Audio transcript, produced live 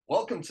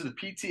Welcome to the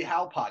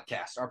PTA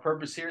podcast. Our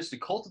purpose here is to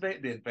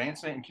cultivate the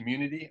advancement and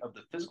community of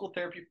the physical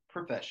therapy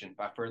profession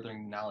by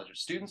furthering the knowledge of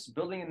students,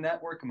 building a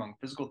network among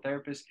physical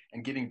therapists,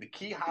 and getting the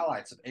key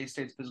highlights of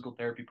A-State's physical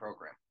therapy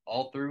program,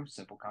 all through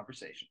simple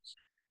conversations.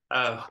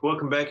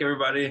 Welcome back,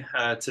 everybody.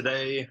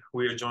 Today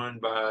we are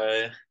joined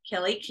by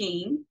Kelly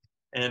King.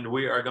 And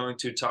we are going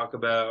to talk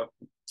about,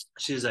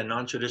 she's a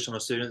non-traditional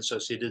student, so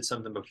she did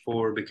something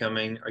before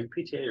becoming, are you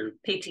PTA or?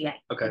 PTA.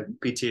 Okay,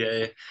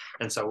 PTA.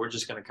 And so we're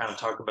just going to kind of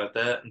talk about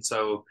that. And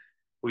so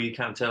will you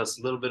kind of tell us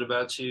a little bit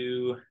about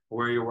you,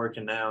 where you're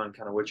working now, and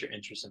kind of what your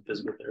interests in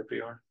physical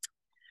therapy are?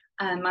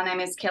 My name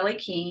is Kelly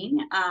King.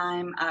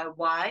 I'm a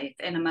wife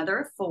and a mother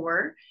of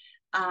four.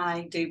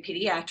 I do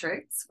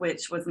pediatrics,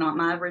 which was not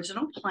my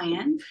original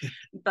plan,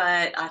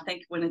 but I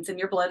think when it's in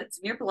your blood, it's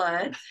in your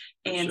blood.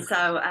 And Sure. so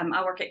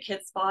I work at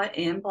Kid Spot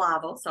in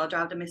Blytheville, so I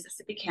drive to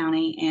Mississippi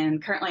County, and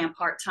currently I'm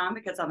part-time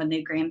because I have a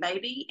new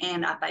grandbaby,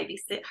 and I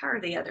babysit her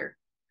the other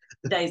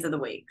days of the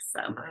week.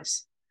 So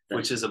nice.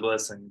 Which is a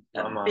blessing.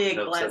 A big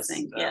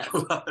blessing, yes.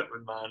 With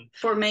mine.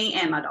 For me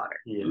and my daughter.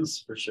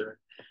 Yes, for sure.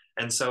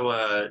 And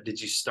so did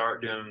you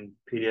start doing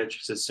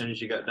pediatrics as soon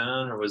as you got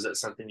done, or was that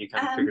something you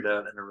kind of figured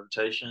out in a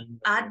rotation?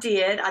 I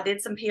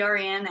did some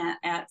PRN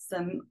at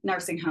some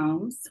nursing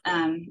homes,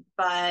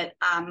 but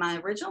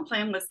my original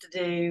plan was to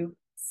do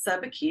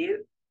subacute.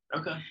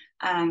 Okay.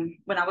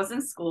 When I was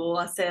in school,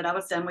 I said I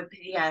was done with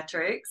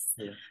pediatrics.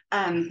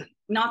 Yeah.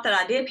 Not that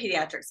I did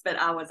pediatrics, but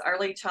I was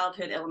early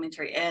childhood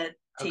elementary ed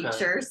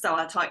teacher. Okay. So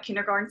I taught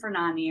kindergarten for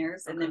 9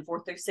 years, and then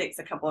 4 through 6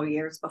 a couple of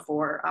years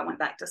before I went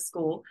back to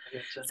school.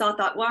 Gotcha. So I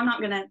thought, well, I'm not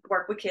going to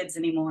work with kids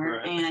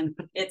anymore, and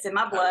it's in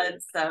my blood.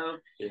 So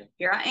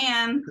here I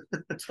am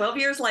 12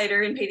 years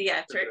later in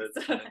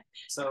pediatrics.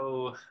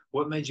 So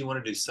what made you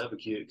want to do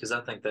subacute? Because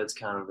I think that's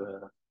kind of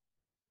a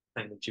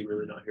thing that you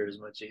really don't hear as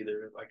much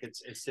either. Like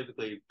it's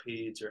typically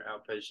peds or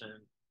outpatient.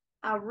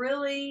 I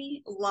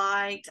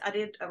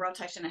did a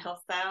rotation at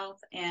Health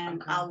South,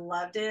 and I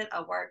loved it.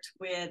 I worked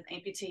with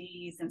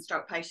amputees and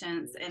stroke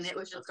patients, and it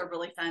was just a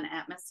really fun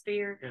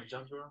atmosphere. Here in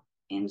Jonesboro?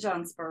 In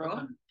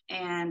Jonesboro.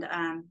 And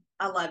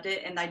I loved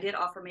it, and they did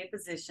offer me a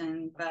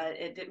position, but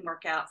it didn't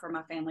work out for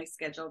my family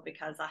schedule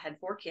because I had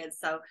 4 kids.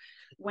 So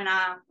when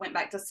I went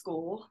back to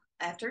school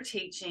after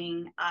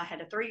teaching, I had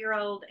a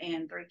 3-year-old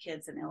and 3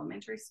 kids in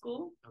elementary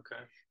school.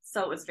 Okay.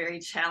 So it was very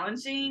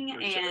challenging,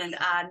 and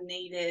I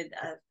needed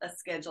a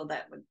schedule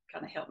that would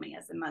kind of help me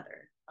as a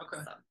mother.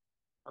 Okay. So.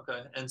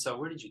 Okay. And so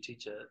where did you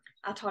teach at?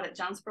 I taught at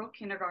Jonesboro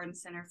Kindergarten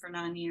Center for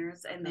 9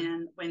 years. And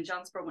then when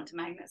Jonesboro went to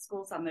magnet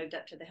schools, I moved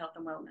up to the Health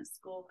and Wellness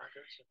School.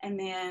 And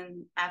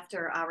then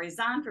after I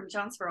resigned from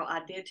Jonesboro,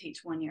 I did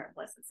teach 1 year at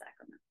Blessed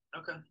Sacrament.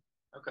 Okay.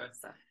 Okay.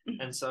 So.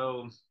 And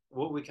so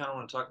what we kind of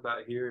want to talk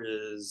about here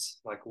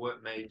is like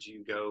what made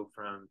you go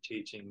from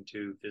teaching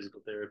to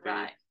physical therapy?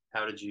 Right.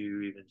 How did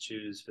you even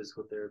choose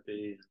physical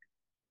therapy?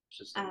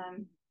 Just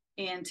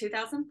in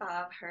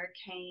 2005,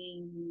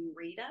 Hurricane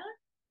Rita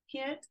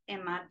hit,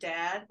 and my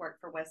dad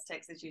worked for West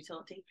Texas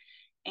Utility,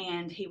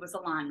 and he was a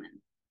lineman,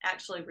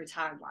 actually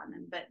retired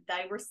lineman, but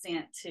they were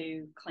sent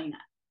to clean up.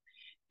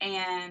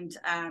 And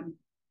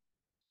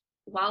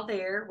while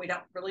there, we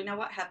don't really know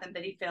what happened,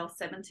 but he fell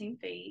 17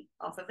 feet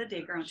off of a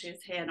digger onto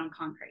his head on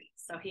concrete.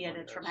 So he had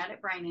a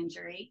traumatic brain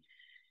injury,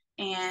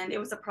 and it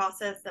was a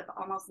process of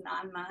almost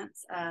 9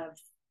 months of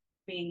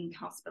being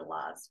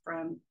hospitalized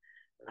from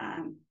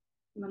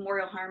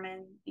Memorial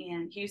Hermann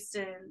in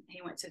Houston.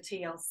 He went to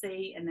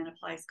TLC and then a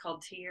place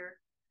called TIER.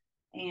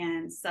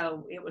 And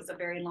so it was a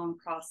very long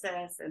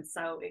process. And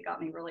so it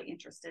got me really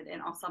interested.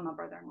 And also my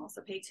brother-in-law's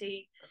a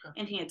PT,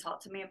 and he had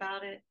talked to me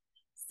about it.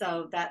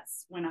 So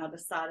that's when I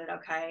decided,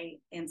 okay,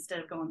 instead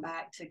of going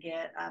back to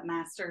get a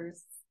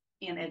master's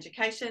in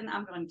education,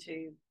 I'm going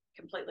to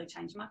completely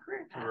change my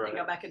career path and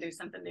go back and do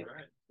something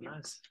different. Right.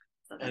 Nice.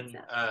 So that's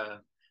it.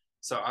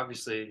 So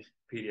obviously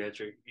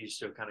pediatric, you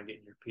still kind of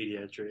getting your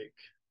pediatric,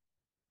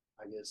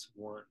 I guess,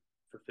 want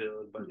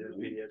fulfilled by doing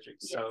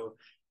pediatrics. Yes. So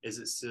is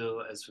it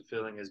still as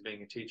fulfilling as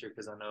being a teacher?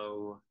 Because I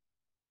know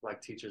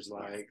like teachers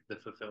like the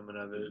fulfillment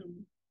of it,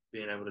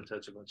 being able to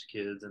touch a bunch of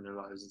kids and their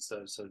lives and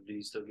stuff. So do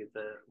you still get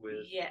that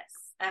with?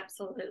 Yes,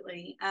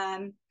 absolutely.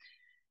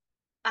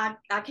 I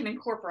can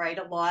incorporate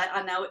a lot.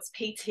 I know it's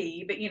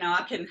PT, but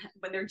I can,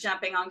 when they're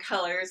jumping on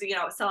colors,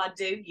 so I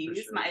do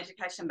use my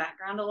education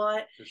background a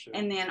lot.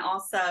 And then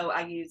also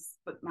I use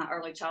with my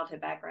early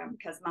childhood background,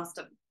 because most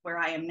of where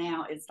I am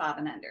now is 5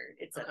 and under.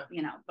 It's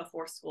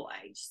before school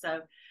age.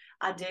 So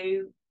I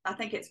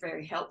think it's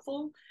very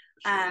helpful.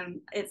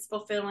 It's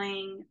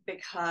fulfilling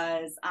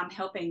because I'm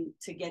helping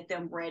to get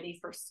them ready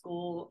for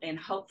school and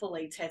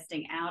hopefully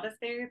testing out of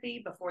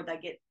therapy before they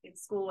get in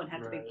school and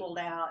have to be pulled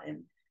out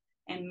and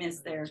miss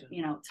their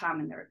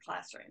time in their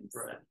classrooms.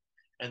 Right.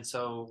 And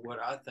so what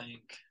I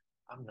think,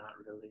 I'm not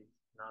really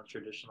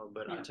non-traditional,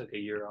 but I took a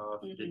year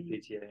off, did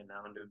PTA, and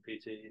now I'm doing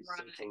PT.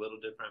 So it's a little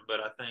different, but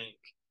I think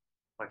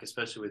like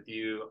especially with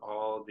you,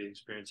 all the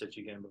experience that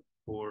you gained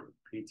before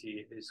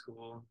PTA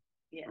school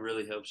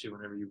really helps you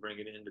whenever you bring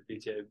it into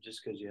PTA,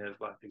 just because you have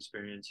life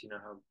experience. You know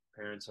how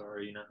parents are,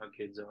 you know how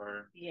kids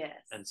are.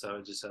 Yes. And so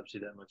it just helps you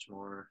that much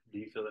more. Do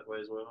you feel that way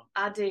as well?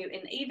 I do.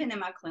 And even in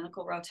my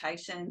clinical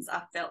rotations,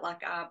 I felt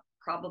like I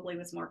probably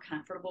was more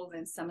comfortable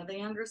than some of the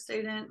younger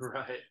students.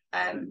 Right.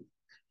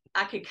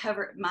 I could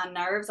cover my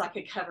nerves. I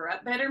could cover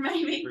up better,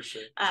 maybe. For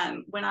sure.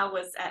 When I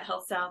was at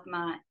Health South,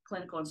 my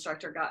clinical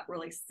instructor got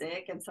really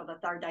sick. And so the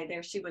third day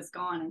there, she was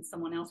gone and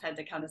someone else had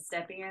to kind of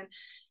step in.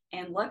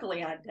 And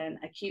luckily I'd done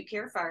acute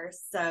care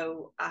first.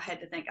 So I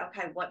had to think,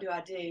 okay, what do I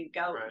do?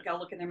 Go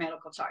look in their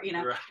medical chart, you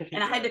know, Right.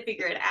 and I had to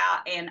figure it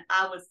out. And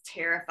I was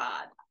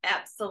terrified,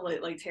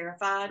 absolutely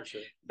terrified. For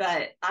sure.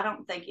 But I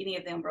don't think any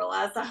of them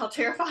realized how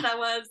terrified I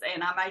was,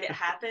 and I made it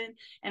happen.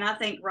 And I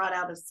think right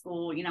out of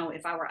school, you know,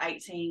 if I were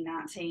 18,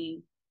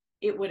 19,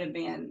 it would have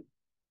been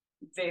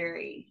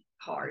very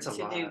hard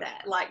to do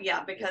that. Like,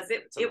 yeah, because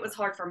it was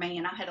hard for me.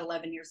 And I had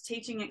 11 years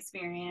teaching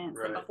experience.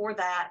 Right. And before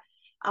that,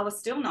 I was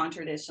still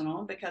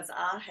non-traditional because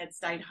I had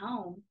stayed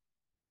home,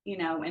 you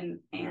know,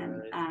 and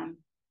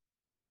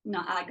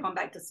I gone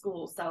back to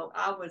school. So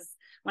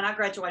when I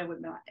graduated with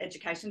my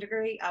education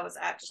degree, I was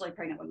actually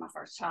pregnant with my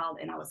first child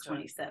and I was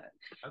 27.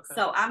 Okay.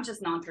 So I'm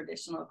just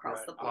non-traditional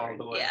across the board. All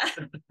the way.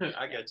 Yeah.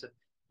 I get you.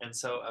 And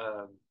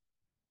so,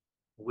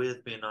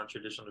 with being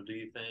non-traditional, do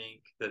you think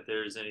that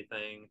there's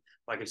anything,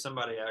 like if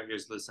somebody out here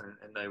is listening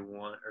and they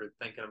want or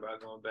thinking about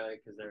going back,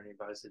 is there any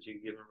advice that you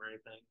give them or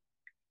anything?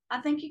 I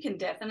think you can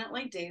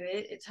definitely do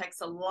it. It takes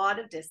a lot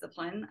of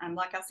discipline.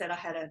 Like I said, I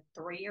had a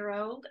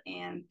 3-year-old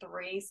and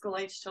 3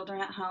 school-age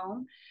children at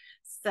home.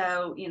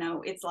 So, you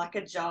know, it's like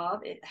a job.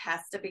 It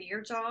has to be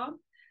your job.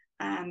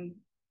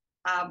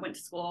 I went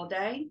to school all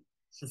day,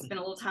 spent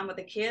a little time with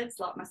the kids,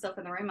 locked myself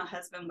in the room. My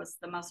husband was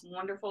the most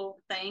wonderful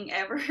thing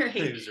ever.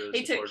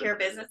 He took care of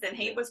business, and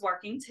he was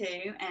working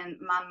too. And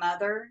my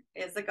mother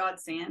is a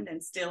godsend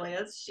and still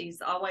is.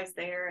 She's always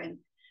there. And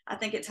I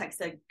think it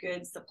takes a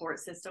good support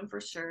system for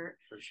sure.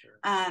 For sure.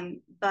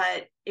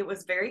 But it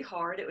was very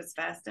hard. It was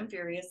fast and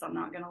furious. I'm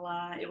not going to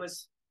lie. It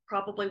was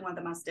probably one of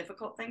the most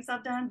difficult things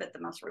I've done, but the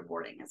most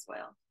rewarding as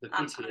well. The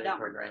PTA I don't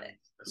regret it.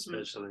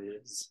 Especially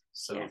is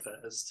so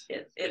fast.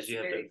 It's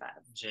very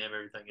fast. Jam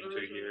everything into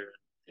your year.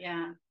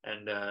 Yeah.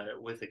 And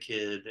with a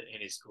kid,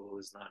 any school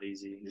is not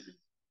easy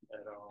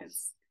at all.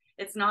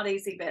 It's not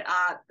easy, but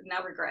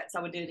no regrets.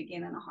 I would do it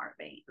again in a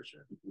heartbeat. For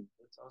sure.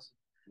 That's awesome.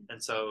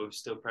 And so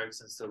still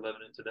practicing, still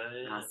loving it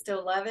today? I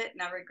still love it.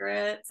 No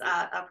regrets.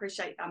 I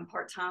appreciate I'm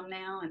part-time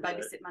now and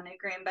babysit my new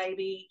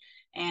grandbaby.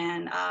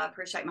 And I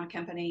appreciate my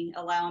company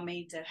allowing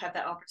me to have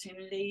that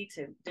opportunity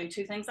to do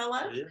 2 things I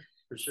love. Yeah,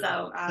 for sure.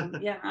 So,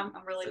 I'm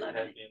really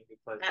loving it.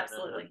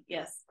 Absolutely. Right,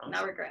 yes. Awesome.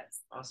 No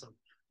regrets. Awesome.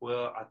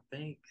 Well, I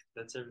think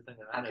that's everything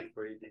that I had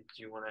for you. Did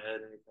you want to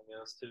add anything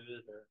else to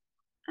it? Or?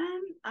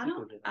 I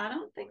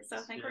don't think so.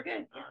 I think we're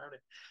good. Yeah. All righty.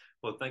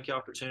 Well, thank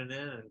y'all for tuning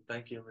in, and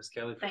thank you, Ms.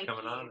 Kelly, for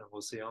coming on, and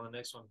we'll see you on the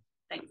next one.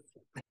 Thanks.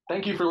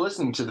 Thank you for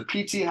listening to the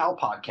PT How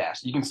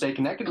podcast. You can stay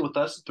connected with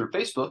us through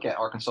Facebook at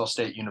Arkansas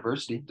State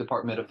University,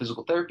 Department of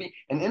Physical Therapy,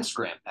 and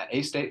Instagram at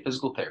A-State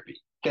Physical Therapy.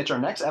 Catch our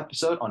next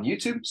episode on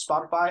YouTube,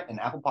 Spotify, and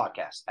Apple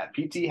Podcasts at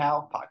PT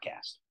How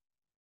Podcast.